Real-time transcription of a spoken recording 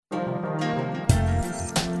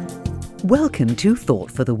Welcome to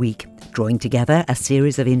Thought for the Week, drawing together a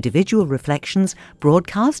series of individual reflections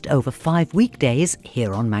broadcast over 5 weekdays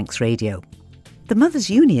here on Manx Radio. The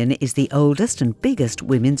Mothers Union is the oldest and biggest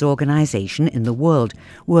women's organisation in the world,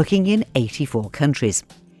 working in 84 countries.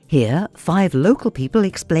 Here, 5 local people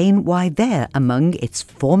explain why they're among its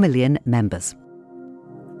 4 million members.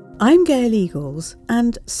 I'm Gail Eagles,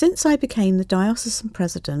 and since I became the diocesan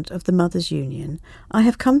president of the Mothers Union, I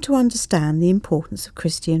have come to understand the importance of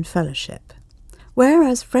Christian fellowship.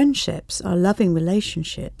 Whereas friendships are loving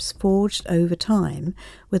relationships forged over time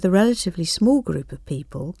with a relatively small group of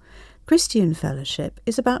people, Christian fellowship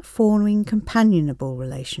is about forming companionable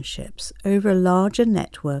relationships over a larger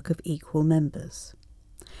network of equal members.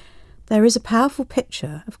 There is a powerful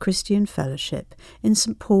picture of Christian fellowship in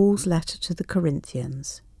St. Paul's letter to the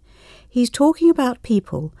Corinthians. He's talking about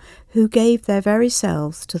people who gave their very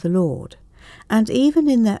selves to the Lord, and even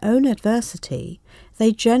in their own adversity,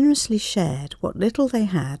 they generously shared what little they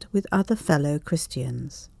had with other fellow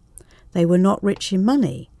Christians. They were not rich in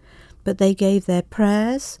money, but they gave their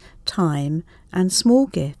prayers, time, and small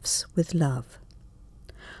gifts with love.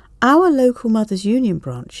 Our local Mothers Union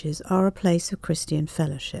branches are a place of Christian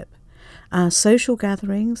fellowship. Our social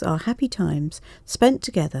gatherings are happy times spent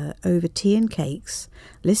together over tea and cakes,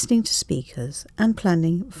 listening to speakers and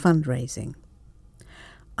planning fundraising.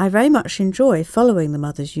 I very much enjoy following the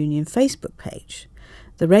Mothers Union Facebook page.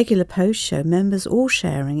 The regular posts show members all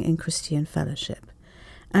sharing in Christian fellowship,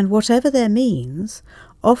 and whatever their means,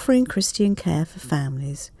 offering Christian care for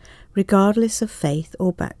families, regardless of faith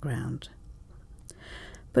or background.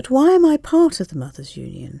 But why am I part of the Mothers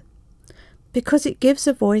Union? Because it gives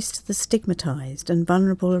a voice to the stigmatised and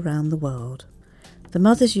vulnerable around the world. The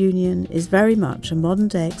Mothers Union is very much a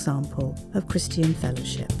modern-day example of Christian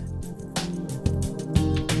fellowship.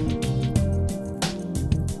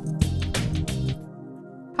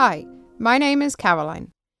 Hi, my name is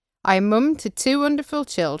Caroline. I am mum to 2 wonderful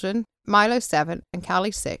children, Milo 7 and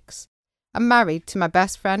Callie 6, and married to my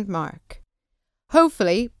best friend Mark.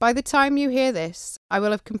 Hopefully, by the time you hear this, I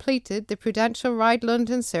will have completed the Prudential Ride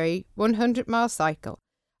London-Surrey 100-mile cycle,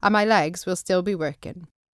 and my legs will still be working.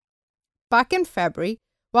 Back in February,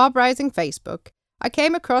 while browsing Facebook, I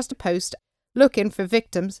came across a post looking for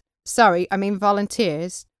volunteers,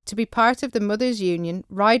 to be part of the Mothers Union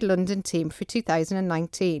Ride London team for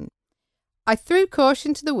 2019. I threw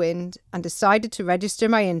caution to the wind and decided to register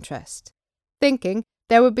my interest, thinking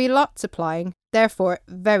there would be lots applying, therefore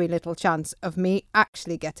very little chance of me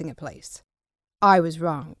actually getting a place. I was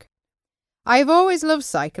wrong. I have always loved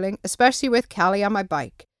cycling, especially with Callie on my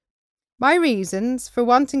bike. My reasons for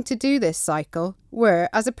wanting to do this cycle were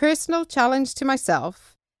as a personal challenge to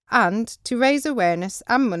myself and to raise awareness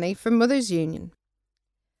and money for Mothers Union.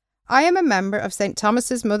 I am a member of St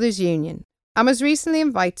Thomas's Mothers Union and was recently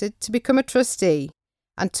invited to become a trustee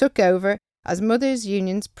and took over as Mothers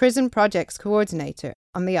Union's Prison Projects Coordinator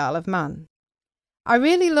on the Isle of Man. I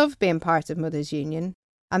really love being part of Mothers Union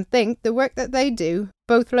and think the work that they do,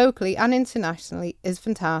 both locally and internationally, is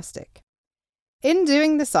fantastic. In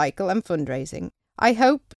doing the cycle and fundraising, I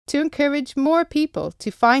hope to encourage more people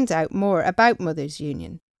to find out more about Mothers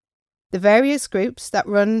Union, the various groups that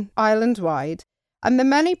run island-wide, and the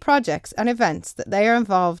many projects and events that they are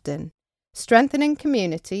involved in, strengthening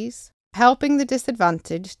communities, helping the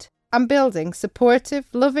disadvantaged, and building supportive,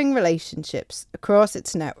 loving relationships across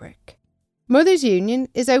its network. Mothers Union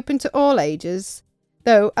is open to all ages,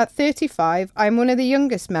 though at 35 I am one of the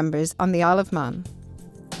youngest members on the Isle of Man.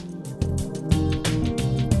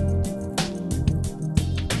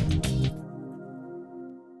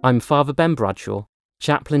 I'm Father Ben Bradshaw,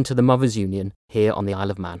 chaplain to the Mothers Union here on the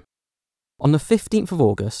Isle of Man. On the 15th of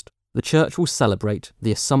August, the Church will celebrate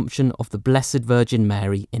the Assumption of the Blessed Virgin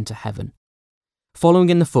Mary into heaven, following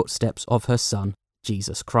in the footsteps of her Son,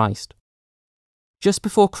 Jesus Christ. Just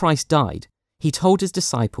before Christ died, he told his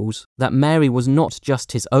disciples that Mary was not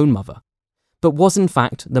just his own mother, but was in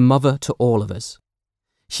fact the mother to all of us.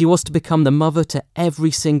 She was to become the mother to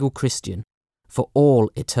every single Christian for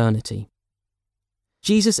all eternity.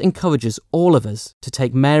 Jesus encourages all of us to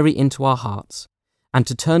take Mary into our hearts and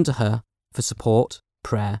to turn to her for support,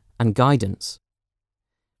 prayer, and guidance.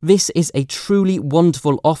 This is a truly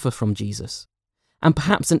wonderful offer from Jesus, and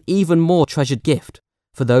perhaps an even more treasured gift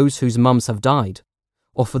for those whose mums have died,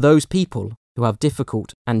 or for those people who have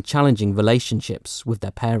difficult and challenging relationships with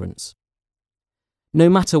their parents. No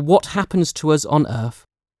matter what happens to us on earth,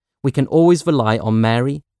 we can always rely on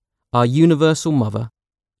Mary, our universal mother,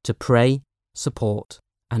 to pray, support,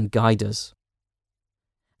 and guide us.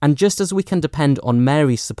 And just as we can depend on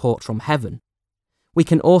Mary's support from heaven, we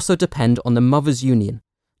can also depend on the Mothers Union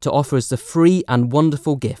to offer us the free and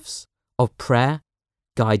wonderful gifts of prayer,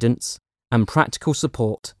 guidance, and practical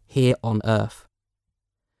support here on earth.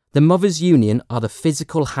 The Mothers' Union are the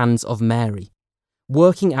physical hands of Mary,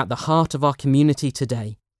 working at the heart of our community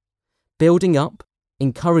today, building up,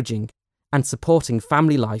 encouraging, and supporting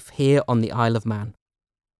family life here on the Isle of Man.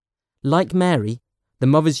 Like Mary, the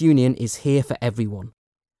Mothers' Union is here for everyone.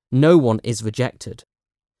 No one is rejected,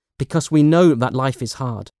 because we know that life is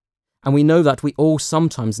hard, and we know that we all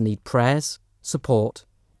sometimes need prayers, support,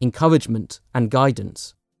 encouragement, and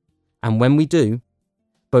guidance. And when we do,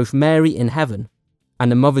 both Mary in heaven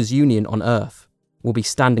and the Mothers' Union on earth will be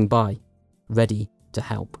standing by, ready to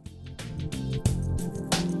help.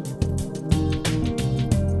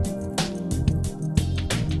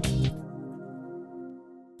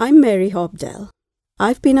 I'm Mary Hobdell.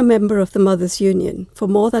 I've been a member of the Mothers' Union for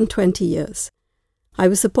more than 20 years. I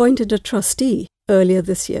was appointed a trustee earlier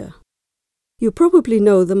this year. You probably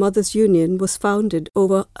know the Mothers' Union was founded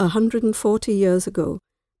over 140 years ago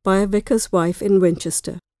by a vicar's wife in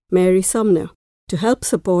Winchester, Mary Sumner, to help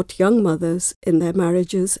support young mothers in their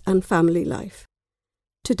marriages and family life.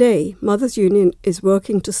 Today, Mothers' Union is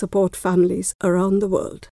working to support families around the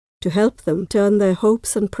world, to help them turn their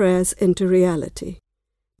hopes and prayers into reality.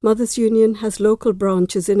 Mothers' Union has local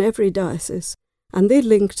branches in every diocese, and they're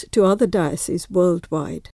linked to other dioceses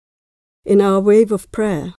worldwide. In our wave of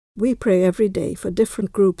prayer, we pray every day for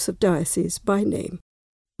different groups of dioceses by name.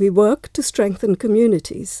 We work to strengthen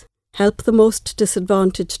communities, help the most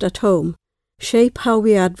disadvantaged at home, shape how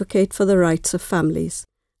we advocate for the rights of families,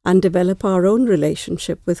 and develop our own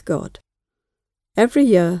relationship with God. Every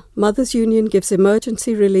year, Mothers' Union gives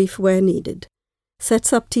emergency relief where needed,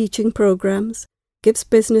 sets up teaching programs, gives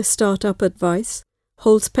business startup advice,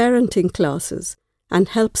 holds parenting classes, and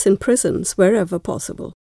helps in prisons wherever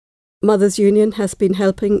possible. Mothers' Union has been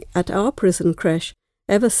helping at our prison creche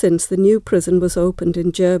ever since the new prison was opened in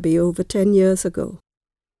Derby over 10 years ago.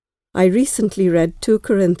 I recently read 2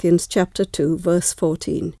 Corinthians chapter 2, verse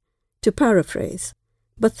 14, to paraphrase,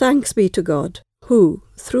 "But thanks be to God, who,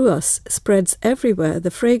 through us, spreads everywhere the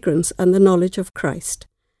fragrance and the knowledge of Christ."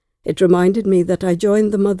 It reminded me that I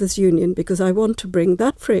joined the Mothers' Union because I want to bring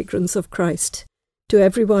that fragrance of Christ to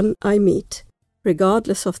everyone I meet,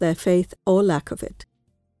 regardless of their faith or lack of it,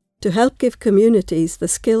 to help give communities the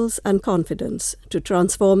skills and confidence to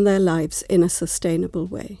transform their lives in a sustainable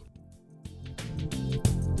way.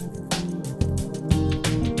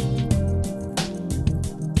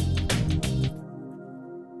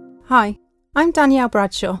 Hi, I'm Danielle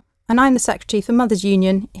Bradshaw, and I'm the Secretary for Mothers'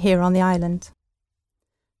 Union here on the island.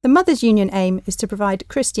 The Mothers' Union aim is to provide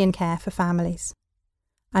Christian care for families.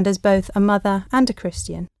 And as both a mother and a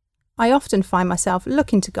Christian, I often find myself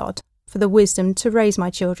looking to God for the wisdom to raise my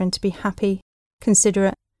children to be happy,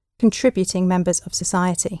 considerate, contributing members of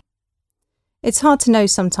society. It's hard to know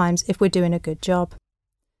sometimes if we're doing a good job.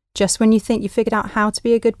 Just when you think you've figured out how to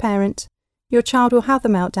be a good parent, your child will have the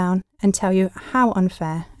meltdown and tell you how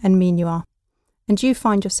unfair and mean you are, and you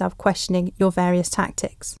find yourself questioning your various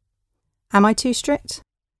tactics. Am I too strict?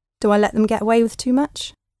 Do I let them get away with too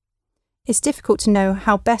much? It's difficult to know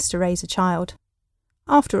how best to raise a child.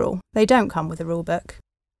 After all, they don't come with a rule book.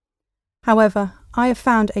 However, I have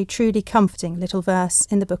found a truly comforting little verse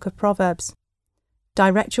in the book of Proverbs.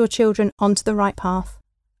 Direct your children onto the right path,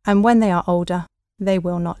 and when they are older, they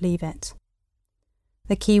will not leave it.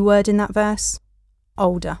 The key word in that verse?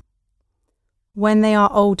 Older. When they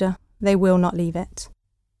are older, they will not leave it.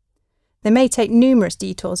 They may take numerous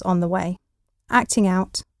detours on the way, acting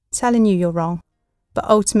out, telling you you're wrong, but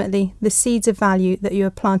ultimately the seeds of value that you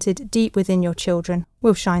have planted deep within your children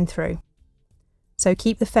will shine through. So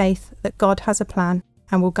keep the faith that God has a plan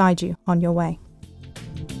and will guide you on your way.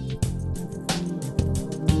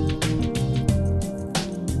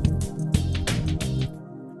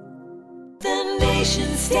 The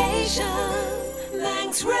Nation Station,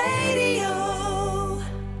 Manx Radio.